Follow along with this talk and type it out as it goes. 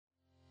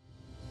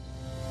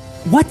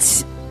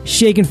What's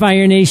Shakin'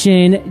 Fire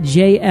Nation?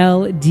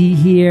 JLD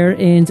here,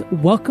 and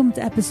welcome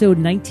to episode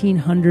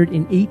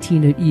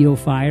 1918 of EO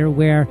Fire,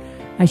 where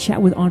I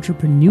chat with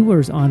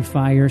entrepreneurs on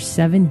fire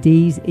 7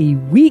 days a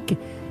week.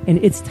 And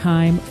it's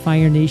time,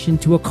 Fire Nation,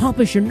 to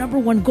accomplish your number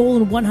one goal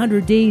in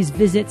 100 days.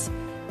 Visit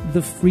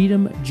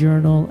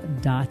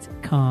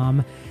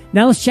thefreedomjournal.com.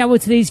 Now let's chat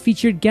with today's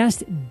featured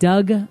guest,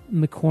 Doug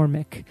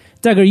McCormick.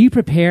 Doug, are you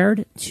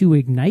prepared to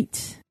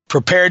ignite?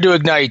 Prepared to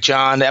ignite,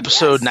 John.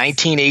 Episode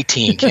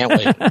 1918. Can't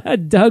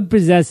wait. Doug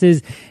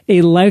possesses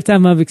a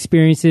lifetime of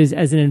experiences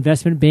as an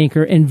investment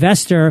banker,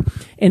 investor,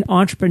 and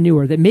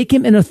entrepreneur that make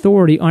him an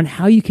authority on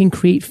how you can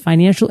create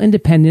financial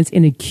independence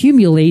and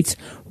accumulate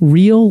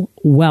real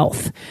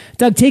wealth.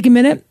 Doug, take a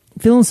minute,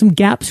 fill in some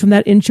gaps from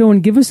that intro,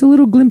 and give us a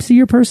little glimpse of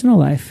your personal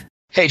life.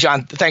 Hey,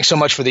 John. Thanks so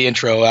much for the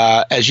intro.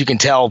 As you can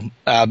tell,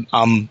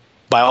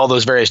 by all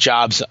those various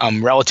jobs,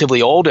 I'm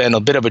relatively old and a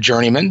bit of a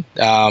journeyman.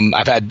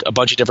 I've had a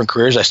bunch of different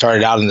careers. I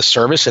started out in the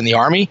service in the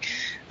Army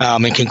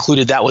and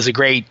concluded that was a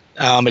great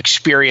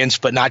experience,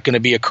 but not going to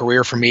be a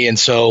career for me. And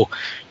so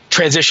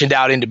transitioned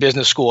out into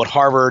business school at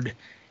Harvard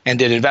and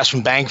did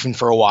investment banking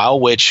for a while,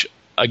 which,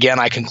 again,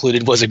 I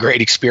concluded was a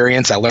great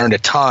experience. I learned a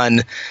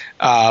ton,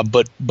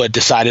 but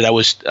decided I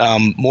was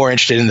more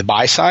interested in the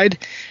buy side.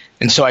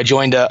 And so I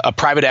joined a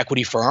private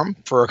equity firm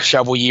for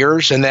several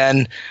years and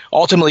then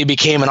ultimately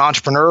became an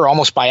entrepreneur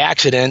almost by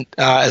accident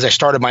as I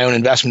started my own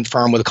investment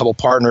firm with a couple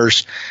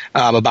partners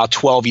about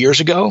 12 years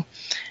ago.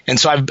 And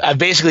so I've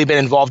basically been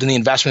involved in the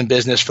investment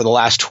business for the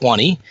last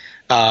 20.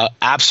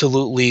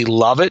 Absolutely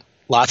love it.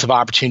 Lots of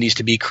opportunities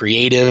to be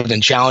creative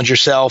and challenge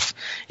yourself.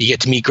 You get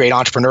to meet great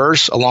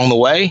entrepreneurs along the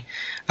way.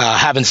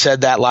 Having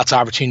said that, lots of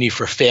opportunity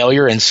for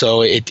failure. And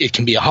so it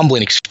can be a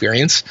humbling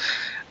experience.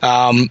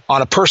 On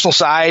a personal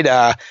side,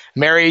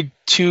 married,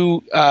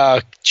 two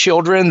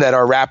children that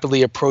are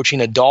rapidly approaching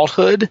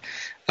adulthood.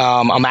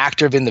 I'm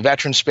active in the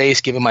veteran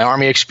space, given my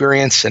Army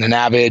experience, and an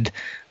avid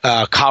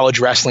college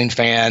wrestling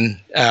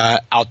fan,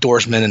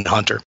 outdoorsman, and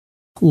hunter.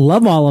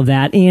 Love all of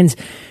that. And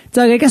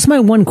Doug, I guess my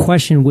one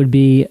question would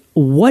be,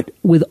 what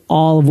with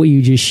all of what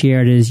you just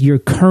shared is your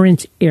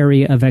current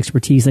area of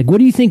expertise? Like, what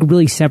do you think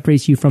really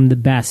separates you from the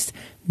best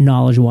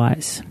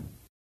knowledge-wise?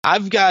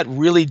 I've got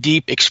really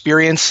deep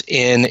experience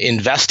in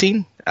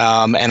investing,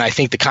 and I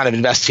think the kind of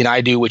investing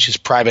I do, which is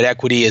private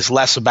equity, is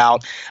less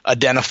about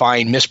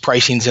identifying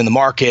mispricings in the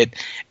market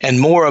and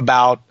more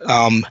about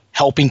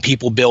helping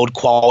people build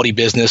quality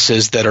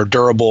businesses that are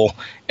durable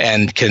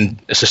and can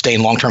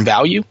sustain long-term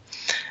value.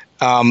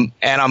 And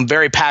I'm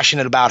very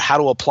passionate about how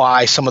to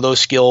apply some of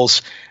those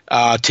skills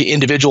to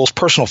individuals'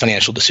 personal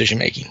financial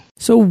decision-making.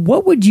 So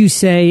what would you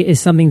say is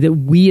something that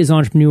we as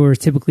entrepreneurs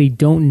typically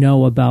don't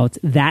know about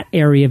that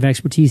area of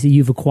expertise that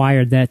you've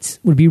acquired that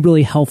would be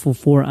really helpful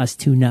for us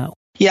to know?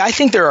 Yeah, I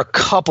think there are a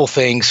couple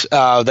things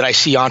that I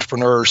see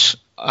entrepreneurs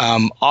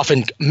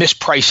often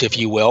misprice, if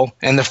you will.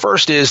 And the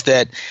first is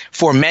that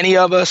for many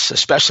of us,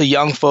 especially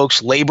young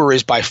folks, labor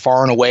is by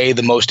far and away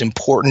the most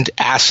important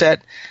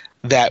asset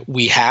that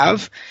we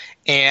have.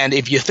 And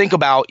if you think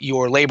about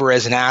your labor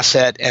as an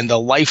asset and the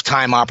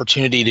lifetime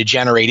opportunity to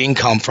generate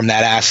income from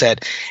that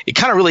asset, it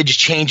kind of really just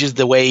changes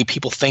the way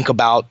people think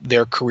about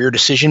their career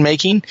decision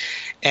making.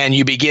 And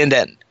you begin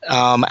to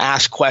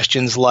ask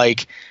questions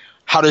like,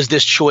 how does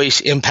this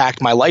choice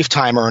impact my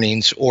lifetime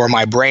earnings or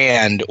my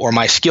brand or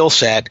my skill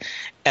set?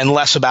 And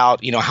less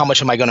about, how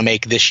much am I going to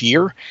make this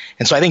year?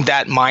 And so I think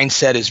that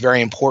mindset is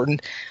very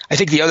important. I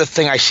think the other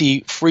thing I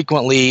see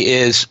frequently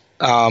is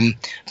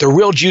the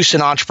real juice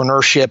in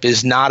entrepreneurship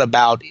is not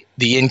about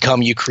the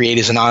income you create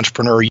as an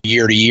entrepreneur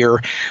year to year,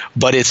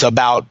 but it's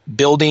about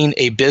building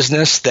a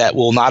business that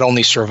will not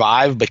only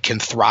survive, but can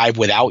thrive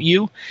without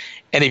you.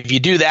 And if you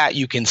do that,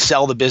 you can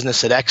sell the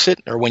business at exit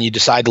or when you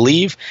decide to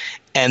leave.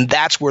 And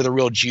that's where the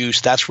real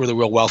juice, that's where the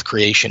real wealth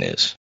creation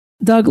is.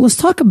 Doug, let's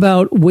talk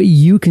about what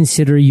you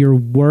consider your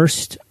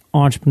worst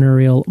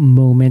entrepreneurial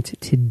moment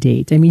to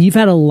date. I mean, you've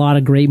had a lot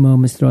of great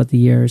moments throughout the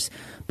years,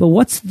 but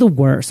what's the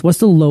worst? What's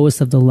the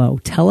lowest of the low?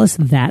 Tell us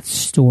that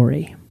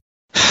story.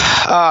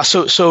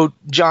 So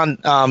John,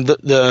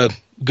 the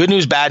good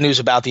news, bad news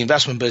about the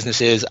investment business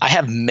is I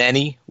have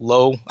many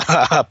low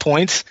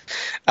points.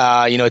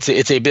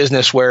 It's a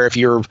business where if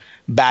you're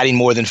batting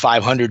more than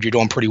 500, you're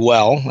doing pretty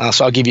well.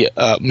 So I'll give you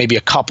maybe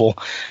a couple.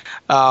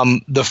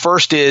 The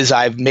first is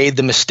I've made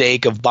the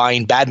mistake of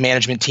buying bad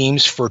management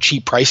teams for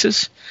cheap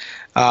prices.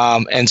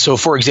 And so,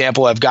 for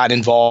example, I've gotten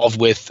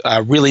involved with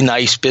really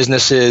nice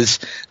businesses.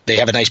 They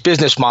have a nice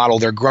business model.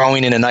 They're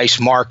growing in a nice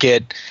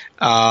market.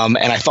 And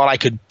I thought I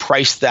could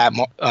price that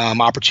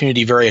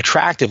opportunity very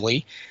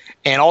attractively.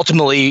 And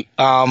ultimately,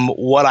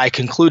 what I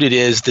concluded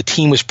is the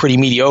team was pretty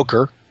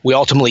mediocre. We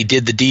ultimately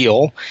did the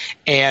deal.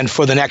 And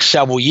for the next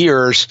several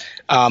years,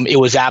 it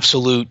was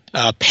absolute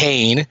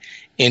pain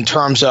in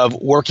terms of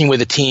working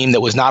with a team that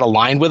was not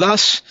aligned with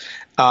us.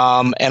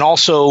 And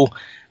also,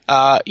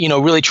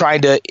 really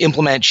trying to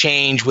implement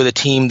change with a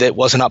team that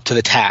wasn't up to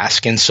the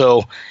task. And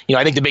so,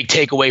 I think the big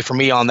takeaway for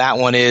me on that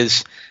one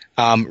is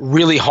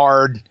really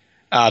hard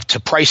to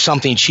price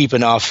something cheap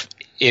enough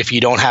if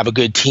you don't have a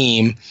good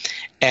team.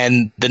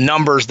 And the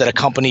numbers that a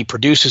company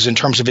produces in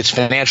terms of its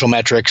financial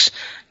metrics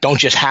don't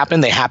just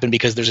happen. They happen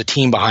because there's a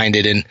team behind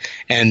it.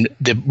 And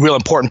the real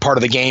important part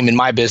of the game in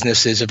my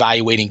business is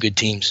evaluating good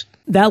teams.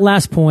 That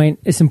last point,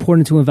 it's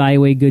important to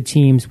evaluate good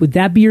teams. Would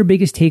that be your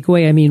biggest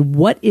takeaway? I mean,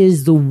 what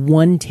is the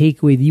one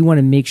takeaway that you want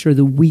to make sure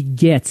that we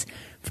get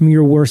from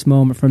your worst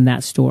moment from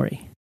that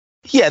story?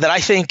 Yeah, that I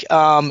think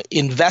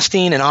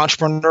investing in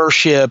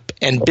entrepreneurship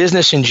and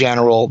business in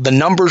general, the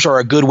numbers are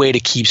a good way to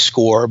keep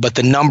score, but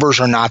the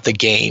numbers are not the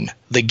game.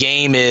 The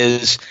game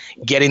is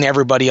getting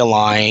everybody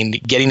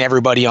aligned, getting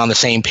everybody on the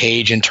same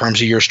page in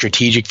terms of your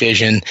strategic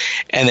vision,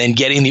 and then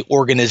getting the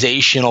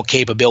organizational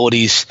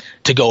capabilities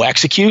to go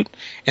execute.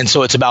 And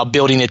so it's about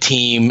building a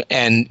team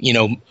and,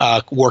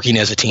 working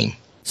as a team.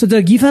 So,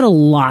 Doug, you've had a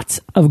lot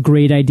of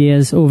great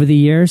ideas over the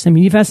years. I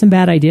mean, you've had some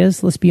bad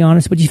ideas, let's be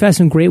honest, but you've had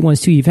some great ones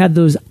too. You've had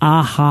those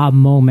aha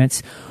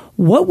moments.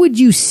 What would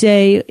you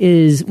say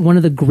is one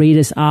of the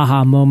greatest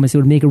aha moments that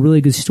would make a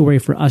really good story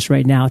for us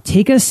right now?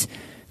 Take us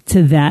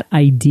to that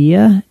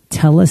idea.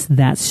 Tell us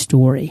that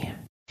story.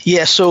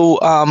 Yeah, so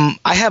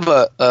I have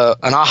an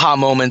aha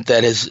moment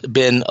that has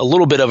been a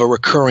little bit of a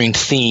recurring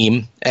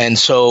theme. And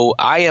so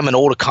I am an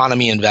old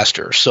economy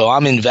investor. So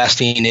I'm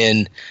investing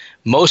in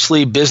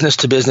mostly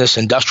business-to-business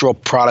industrial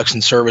products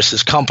and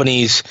services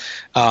companies.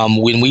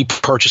 When we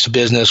purchase a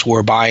business,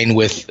 we're buying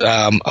with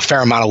a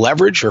fair amount of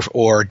leverage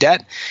or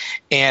debt.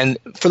 And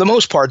for the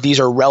most part, these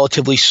are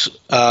relatively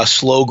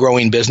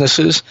slow-growing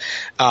businesses,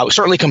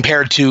 certainly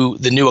compared to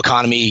the new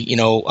economy,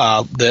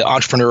 the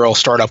entrepreneurial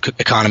startup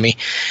economy.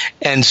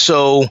 And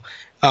so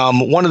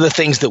one of the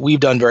things that we've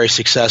done very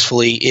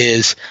successfully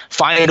is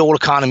find old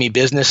economy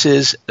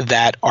businesses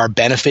that are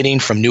benefiting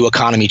from new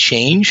economy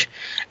change.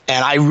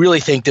 And I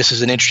really think this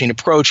is an interesting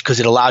approach because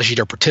it allows you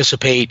to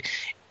participate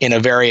in a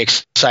very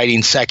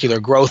exciting secular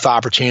growth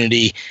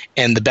opportunity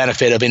and the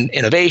benefit of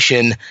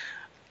innovation.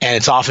 And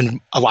it's often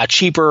a lot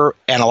cheaper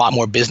and a lot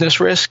more business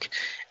risk.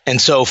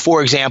 And so,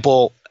 for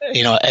example,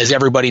 as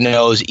everybody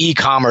knows,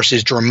 e-commerce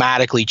is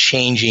dramatically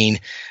changing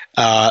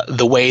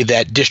the way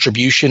that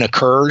distribution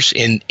occurs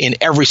in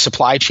every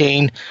supply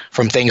chain,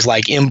 from things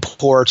like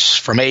imports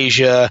from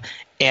Asia,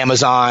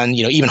 Amazon,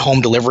 even home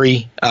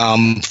delivery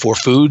for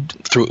food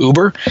through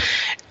Uber.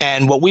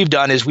 And what we've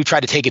done is we've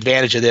tried to take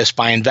advantage of this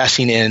by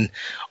investing in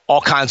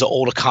all kinds of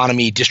old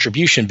economy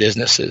distribution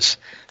businesses,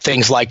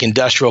 things like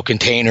industrial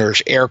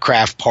containers,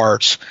 aircraft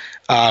parts,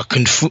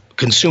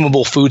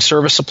 consumable food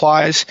service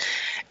supplies.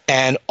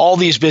 And all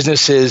these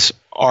businesses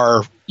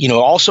are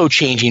also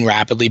changing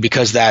rapidly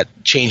because that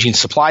changing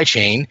supply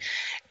chain.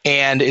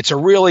 And it's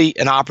really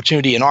an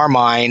opportunity in our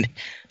mind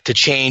to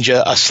change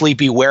a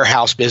sleepy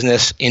warehouse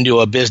business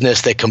into a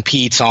business that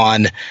competes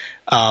on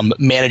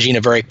managing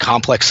a very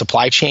complex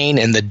supply chain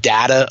and the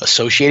data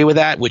associated with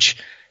that, which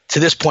to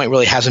this point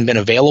really hasn't been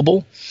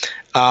available.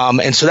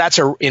 And so that's,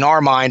 in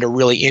our mind, a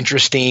really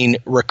interesting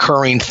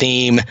recurring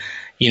theme.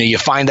 You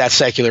find that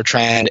secular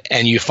trend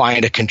and you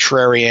find a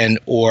contrarian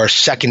or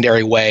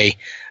secondary way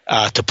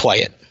to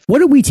play it. What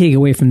do we take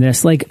away from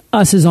this? Like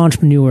us as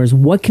entrepreneurs,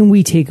 what can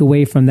we take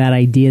away from that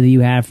idea that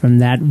you have, from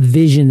that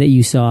vision that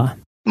you saw?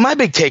 My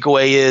big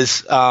takeaway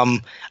is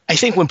I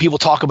think when people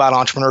talk about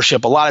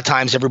entrepreneurship, a lot of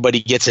times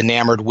everybody gets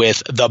enamored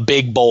with the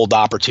big, bold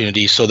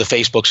opportunities, so the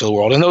Facebooks of the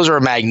world. And those are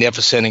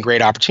magnificent and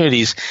great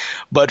opportunities.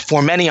 But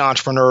for many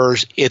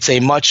entrepreneurs, it's a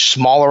much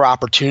smaller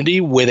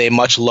opportunity with a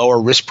much lower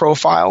risk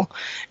profile.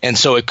 And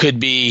so it could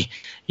be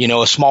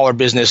a smaller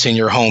business in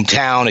your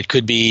hometown. It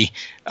could be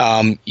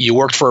you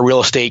worked for a real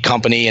estate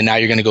company and now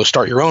you're going to go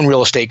start your own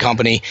real estate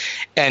company.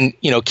 And,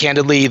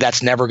 candidly,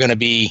 that's never going to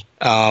be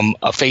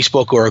a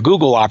Facebook or a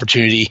Google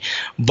opportunity,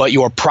 but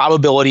your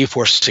probability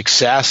for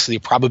success, the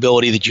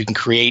probability that you can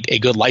create a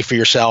good life for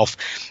yourself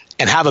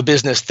and have a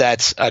business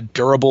that's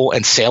durable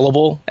and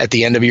saleable at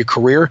the end of your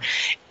career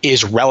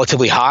is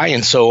relatively high.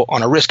 And so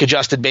on a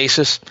risk-adjusted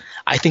basis,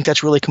 I think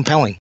that's really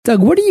compelling.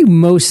 Doug, what are you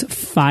most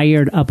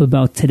fired up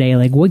about today?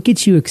 Like, what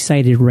gets you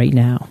excited right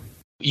now?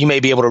 You may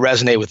be able to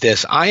resonate with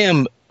this. I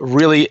am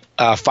really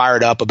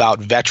fired up about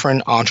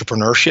veteran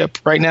entrepreneurship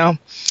right now.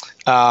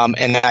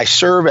 And I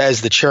serve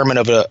as the chairman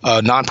of a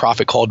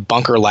nonprofit called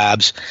Bunker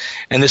Labs.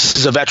 And this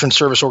is a veteran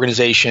service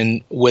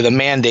organization with a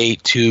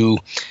mandate to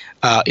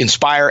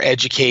inspire,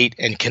 educate,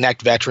 and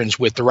connect veterans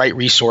with the right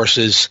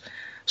resources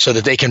so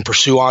that they can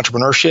pursue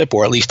entrepreneurship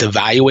or at least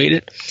evaluate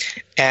it.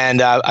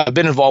 And I've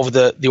been involved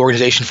with the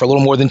organization for a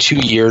little more than 2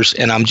 years,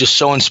 and I'm just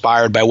so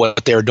inspired by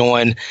what they're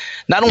doing,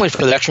 not only for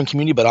the veteran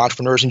community, but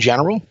entrepreneurs in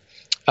general.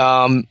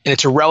 And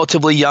it's a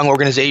relatively young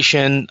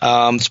organization.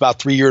 It's about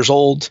 3 years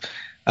old.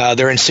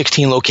 They're in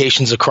 16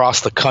 locations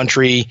across the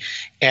country,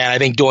 and I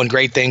think doing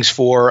great things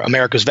for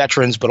America's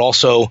veterans, but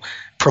also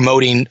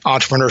promoting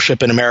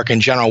entrepreneurship in America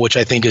in general, which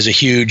I think is a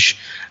huge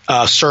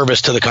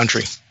service to the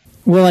country.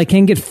 Well, I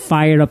can get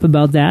fired up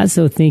about that.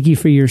 So thank you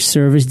for your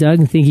service, Doug,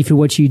 and thank you for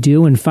what you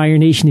do. And Fire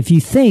Nation, if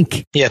you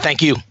think... Yeah,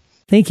 thank you.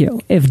 Thank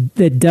you. If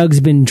that Doug's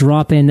been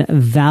dropping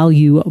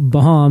value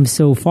bombs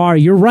so far,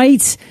 you're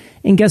right.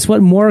 And guess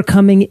what? More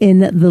coming in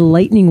the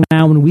lightning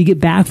round when we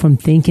get back from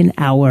thanking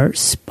our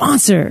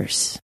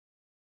sponsors.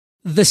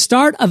 The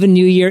start of a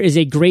new year is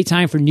a great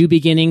time for new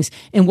beginnings.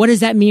 And what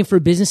does that mean for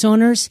business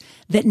owners?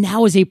 That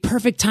now is a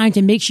perfect time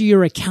to make sure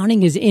your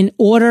accounting is in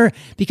order,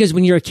 because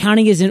when your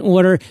accounting is in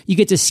order, you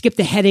get to skip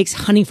the headaches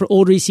hunting for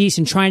old receipts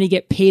and trying to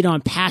get paid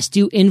on past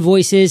due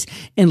invoices.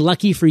 And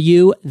lucky for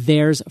you,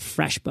 there's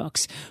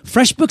FreshBooks.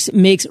 FreshBooks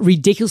makes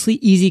ridiculously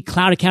easy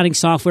cloud accounting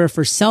software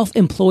for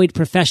self-employed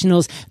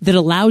professionals that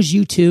allows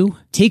you to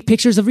take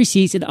pictures of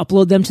receipts and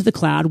upload them to the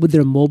cloud with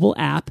their mobile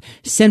app,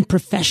 send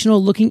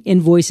professional looking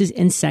invoices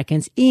in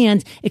seconds,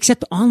 and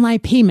accept online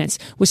payments,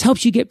 which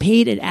helps you get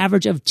paid an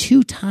average of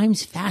 2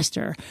 times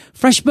faster.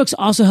 FreshBooks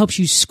also helps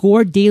you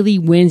score daily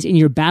wins in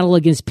your battle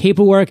against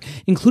paperwork,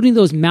 including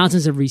those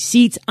mountains of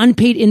receipts,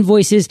 unpaid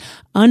invoices,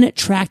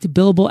 untracked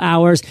billable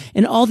hours,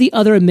 and all the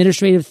other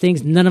administrative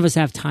things none of us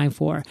have time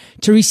for.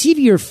 To receive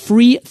your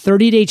free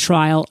 30-day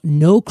trial,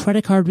 no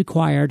credit card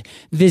required,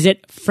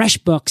 visit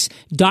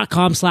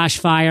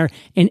freshbooks.com/fire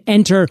and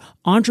enter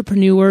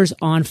Entrepreneurs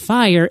on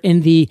Fire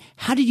in the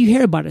How Did You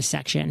Hear About Us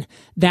section.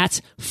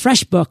 That's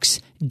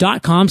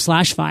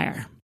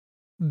freshbooks.com/fire.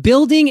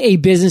 Building a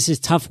business is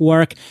tough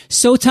work,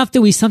 so tough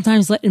that we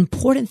sometimes let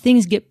important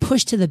things get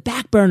pushed to the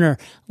back burner,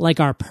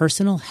 like our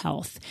personal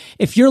health.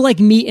 If you're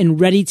like me and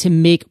ready to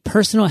make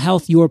personal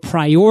health your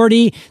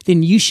priority,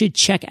 then you should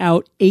check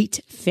out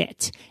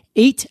 8Fit.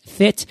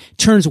 8Fit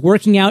turns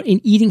working out and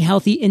eating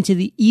healthy into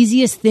the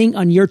easiest thing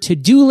on your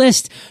to-do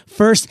list.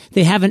 First,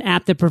 they have an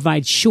app that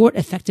provides short,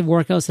 effective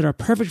workouts that are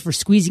perfect for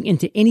squeezing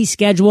into any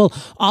schedule.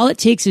 All it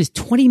takes is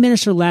 20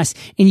 minutes or less,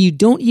 and you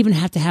don't even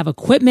have to have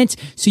equipment,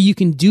 so you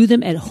can do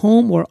them at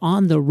home or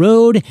on the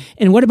road.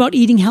 And what about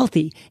eating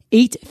healthy?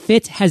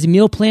 8Fit has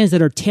meal plans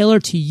that are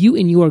tailored to you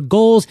and your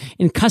goals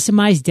and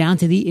customized down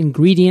to the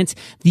ingredients.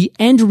 The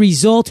end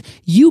result,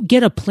 you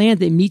get a plan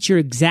that meets your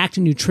exact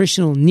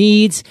nutritional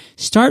needs.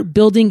 Start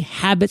building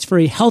habits for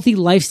a healthy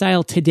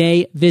lifestyle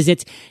today.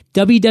 Visit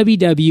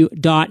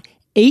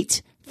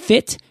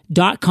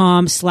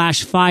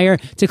www.8fit.com/fire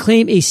to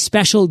claim a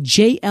special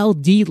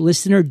JLD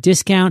listener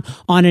discount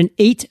on an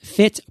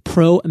 8Fit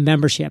Pro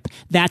membership.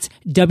 That's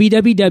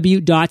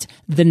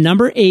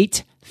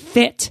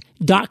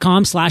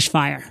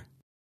www.8fit.com/fire.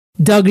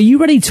 Doug, are you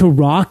ready to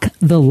rock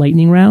the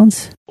lightning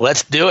rounds?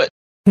 Let's do it.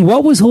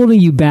 What was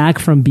holding you back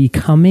from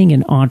becoming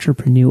an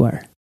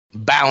entrepreneur?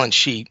 Balance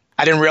sheet.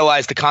 I didn't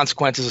realize the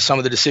consequences of some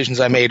of the decisions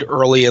I made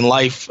early in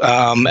life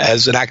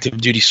as an active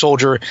duty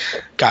soldier.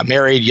 Got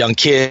married, young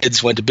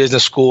kids, went to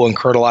business school,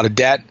 incurred a lot of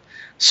debt.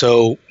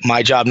 So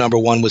my job number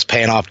one was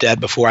paying off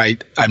debt before I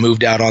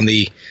moved out on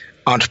the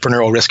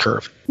entrepreneurial risk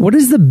curve. What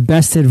is the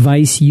best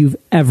advice you've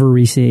ever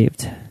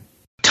received?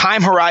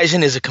 Time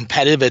horizon is a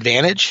competitive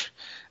advantage.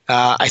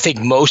 I think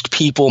most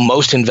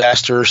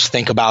investors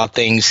think about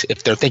things,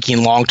 if they're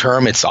thinking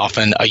long-term, it's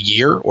often a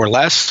year or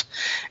less.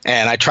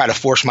 And I try to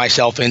force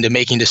myself into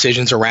making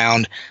decisions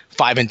around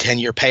 5 and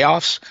 10-year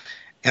payoffs.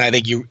 And I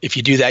think if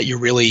you do that, you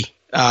really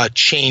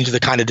change the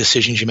kind of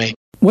decisions you make.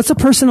 What's a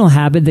personal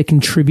habit that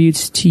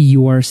contributes to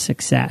your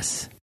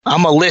success?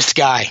 I'm a list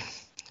guy.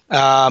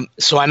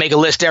 So I make a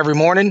list every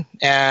morning,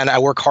 and I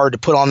work hard to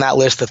put on that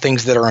list the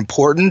things that are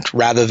important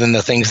rather than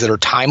the things that are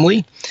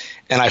timely.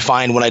 And I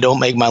find when I don't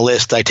make my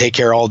list, I take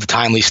care of all the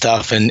timely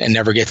stuff and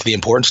never get to the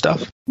important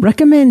stuff.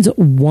 Recommend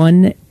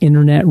one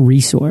internet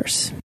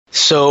resource.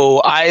 So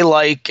I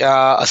like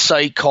a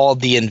site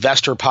called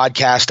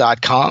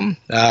theinvestorpodcast.com,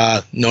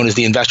 known as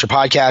the Investor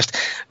Podcast.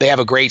 They have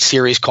a great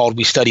series called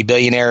We Study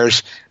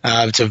Billionaires.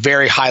 It's a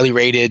very highly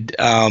rated,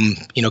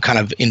 kind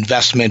of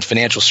investment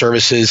financial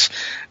services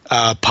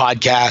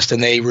podcast,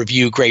 and they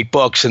review great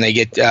books, and they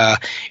get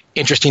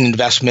interesting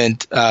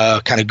investment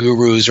kind of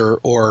gurus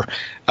or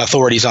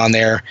authorities on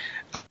there.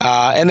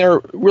 And they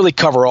really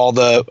cover all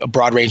the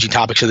broad-ranging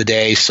topics of the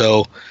day.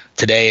 So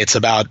today it's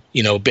about,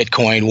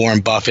 Bitcoin,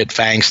 Warren Buffett,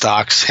 FANG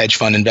stocks, hedge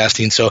fund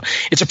investing. So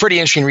it's a pretty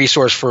interesting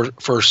resource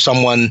for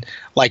someone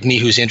like me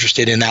who's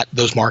interested in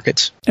those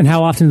markets. And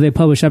how often do they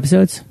publish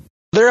episodes?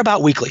 They're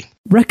about weekly.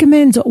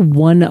 Recommend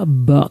one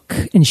book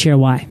and share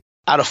why.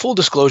 Out of full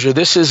disclosure,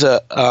 this is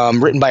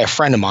written by a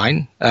friend of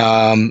mine.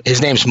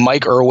 His name's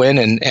Mike Irwin,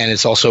 and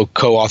it's also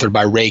co-authored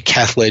by Ray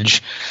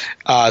Kethledge.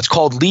 It's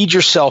called Lead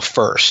Yourself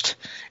First.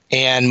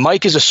 And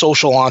Mike is a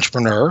social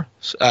entrepreneur,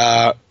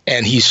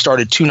 and he's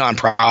started 2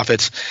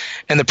 nonprofits.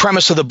 And the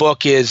premise of the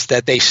book is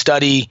that they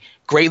study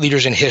great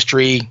leaders in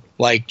history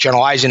like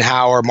General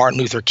Eisenhower, Martin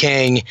Luther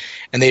King,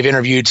 and they've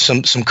interviewed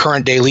some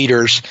current day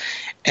leaders.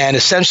 And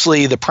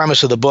essentially the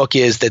premise of the book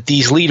is that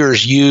these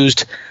leaders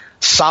used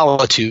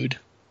solitude,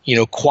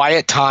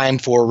 quiet time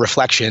for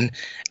reflection,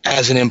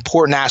 as an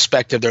important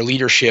aspect of their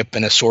leadership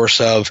and a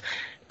source of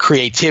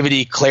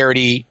creativity,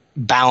 clarity,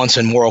 balance,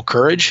 and moral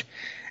courage.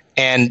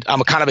 And I'm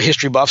a kind of a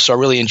history buff, so I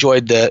really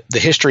enjoyed the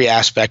history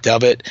aspect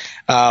of it.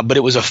 But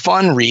it was a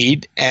fun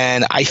read,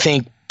 and I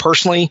think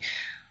personally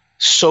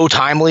so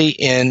timely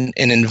in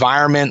an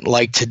environment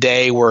like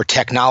today where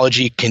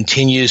technology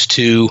continues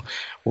to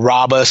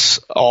rob us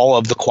all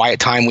of the quiet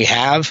time we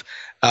have.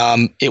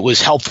 It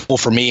was helpful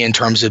for me in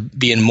terms of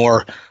being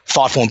more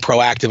thoughtful and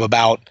proactive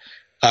about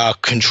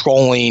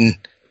controlling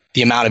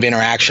the amount of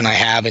interaction I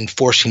have and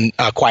forcing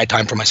quiet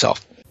time for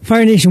myself.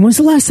 Fire Nation, when's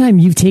the last time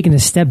you've taken a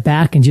step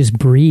back and just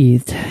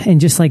breathed and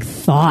just like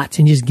thought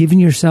and just giving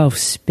yourself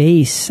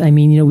space? I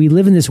mean, we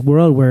live in this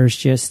world where it's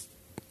just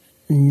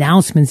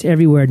announcements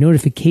everywhere,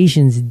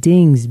 notifications,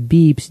 dings,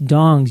 beeps,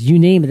 dongs, you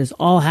name it. It's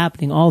all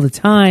happening all the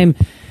time.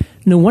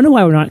 No wonder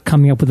why we're not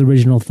coming up with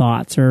original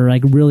thoughts or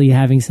like really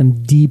having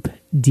some deep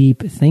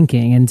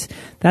thinking. And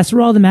that's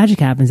where all the magic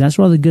happens. That's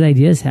where all the good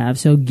ideas have.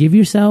 So give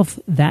yourself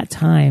that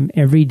time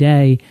every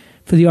day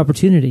for the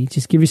opportunity.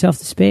 Just give yourself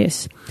the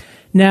space.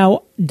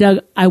 Now, Doug,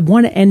 I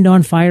want to end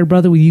on fire,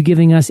 brother, with you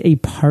giving us a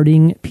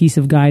parting piece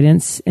of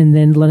guidance and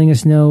then letting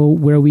us know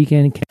where we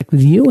can connect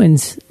with you, and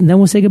then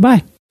we'll say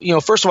goodbye.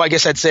 First of all, I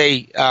guess I'd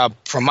say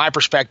from my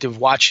perspective,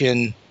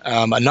 watching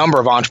a number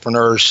of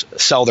entrepreneurs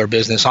sell their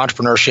business,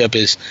 entrepreneurship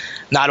is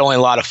not only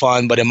a lot of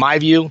fun, but in my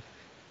view,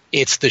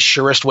 it's the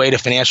surest way to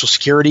financial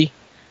security.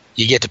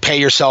 You get to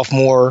pay yourself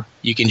more.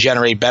 You can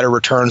generate better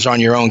returns on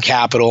your own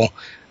capital.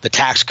 The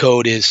tax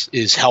code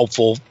is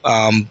helpful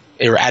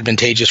or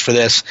advantageous for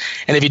this.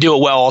 And if you do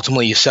it well,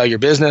 ultimately you sell your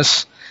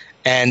business.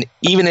 And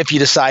even if you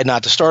decide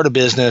not to start a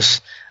business,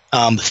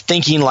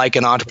 thinking like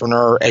an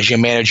entrepreneur as you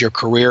manage your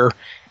career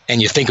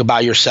and you think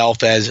about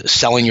yourself as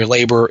selling your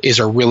labor is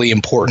a really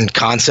important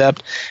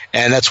concept.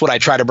 And that's what I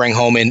try to bring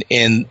home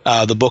in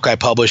the book I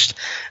published,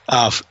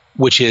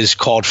 which is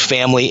called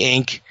Family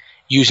Inc.,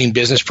 Using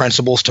Business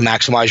Principles to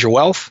Maximize Your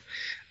Wealth.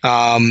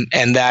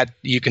 And that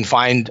you can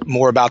find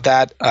more about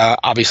that,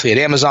 obviously at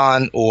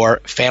Amazon or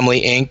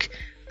Family Inc.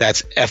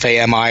 That's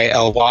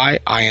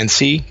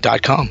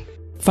FAMILYINC.com.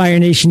 Fire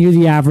Nation, you're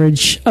the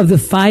average of the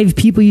 5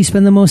 people you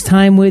spend the most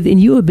time with,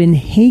 and you have been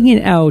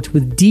hanging out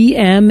with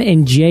DM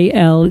and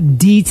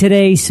JLD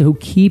today, so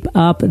keep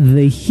up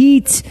the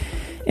heat.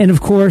 And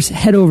of course,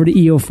 head over to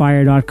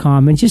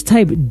eofire.com and just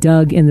type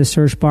Doug in the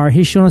search bar.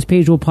 His show notes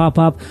page will pop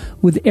up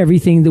with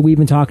everything that we've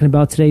been talking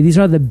about today. These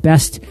are the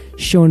best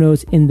show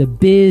notes in the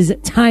biz,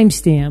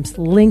 timestamps,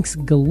 links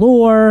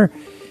galore.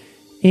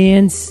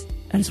 And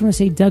I just want to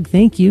say, Doug,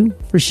 thank you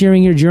for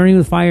sharing your journey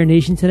with Fire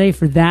Nation today.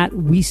 For that,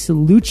 we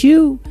salute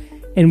you,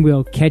 and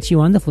we'll catch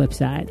you on the flip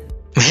side.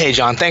 Hey,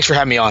 John, thanks for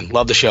having me on.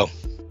 Love the show.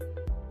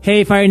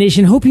 Hey, Fire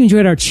Nation. Hope you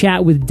enjoyed our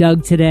chat with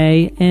Doug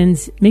today. And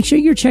make sure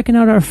you're checking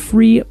out our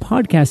free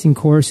podcasting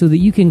course so that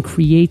you can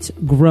create,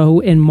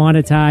 grow, and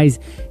monetize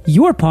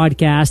your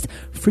podcast.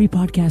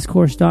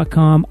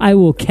 Freepodcastcourse.com. I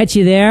will catch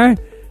you there,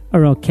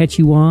 or I'll catch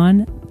you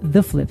on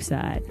the flip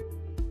side.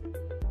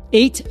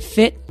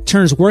 8Fit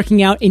turns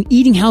working out and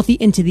eating healthy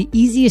into the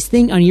easiest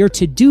thing on your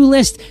to-do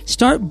list.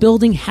 Start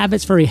building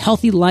habits for a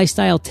healthy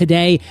lifestyle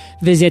today.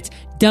 Visit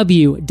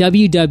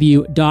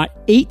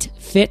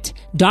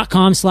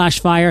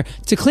www.8fit.com/fire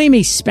to claim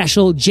a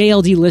special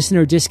JLD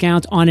listener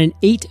discount on an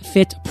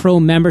 8Fit Pro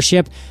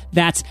membership.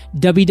 That's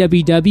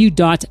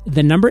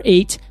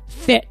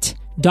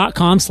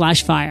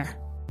www.8fit.com/fire.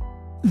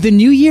 The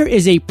new year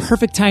is a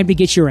perfect time to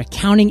get your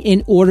accounting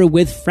in order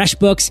with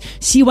FreshBooks.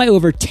 See why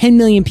over 10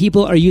 million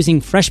people are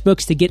using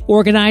FreshBooks to get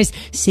organized,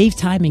 save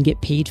time, and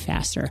get paid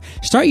faster.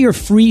 Start your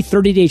free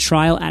 30-day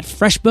trial at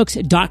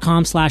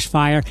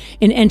freshbooks.com/fire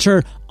and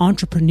enter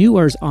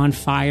Entrepreneurs on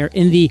Fire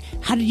in the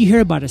How Did You Hear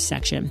About Us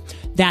section.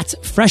 That's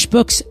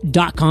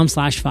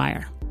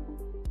freshbooks.com/fire.